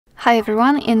Hi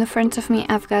everyone, in front of me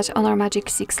I've got Honor Magic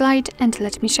 6 Lite, and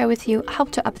let me share with you how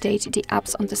to update the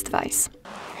apps on this device.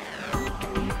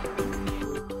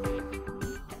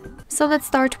 So let's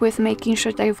start with making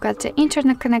sure that you've got the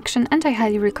internet connection, and I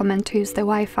highly recommend to use the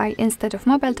Wi-Fi instead of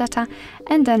mobile data,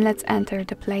 and then let's enter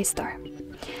the Play Store.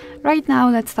 Right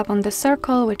now let's tap on the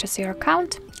circle, which is your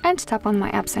account, and tap on My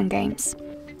Apps and Games.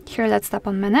 Here let's tap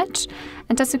on Manage,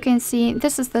 and as you can see,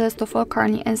 this is the list of all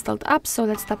currently installed apps, so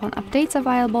let's tap on Updates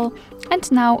Available, and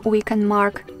now we can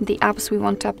mark the apps we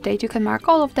want to update. You can mark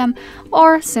all of them,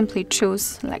 or simply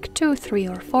choose like 2, 3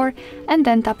 or 4, and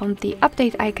then tap on the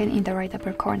update icon in the right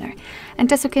upper corner. And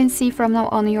as you can see, from now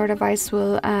on your device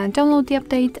will download the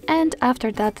update, and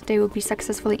after that they will be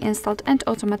successfully installed and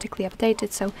automatically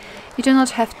updated, so you do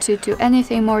not have to do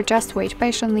anything more, just wait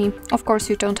patiently. Of course,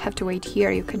 you don't have to wait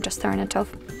here, you can just turn it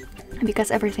off,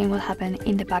 because everything will happen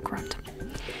in the background.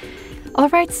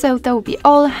 Alright, so that will be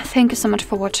all. Thank you so much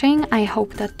for watching. I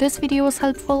hope that this video was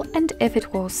helpful, and if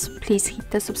it was, please hit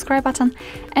the subscribe button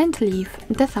and leave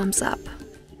the thumbs up.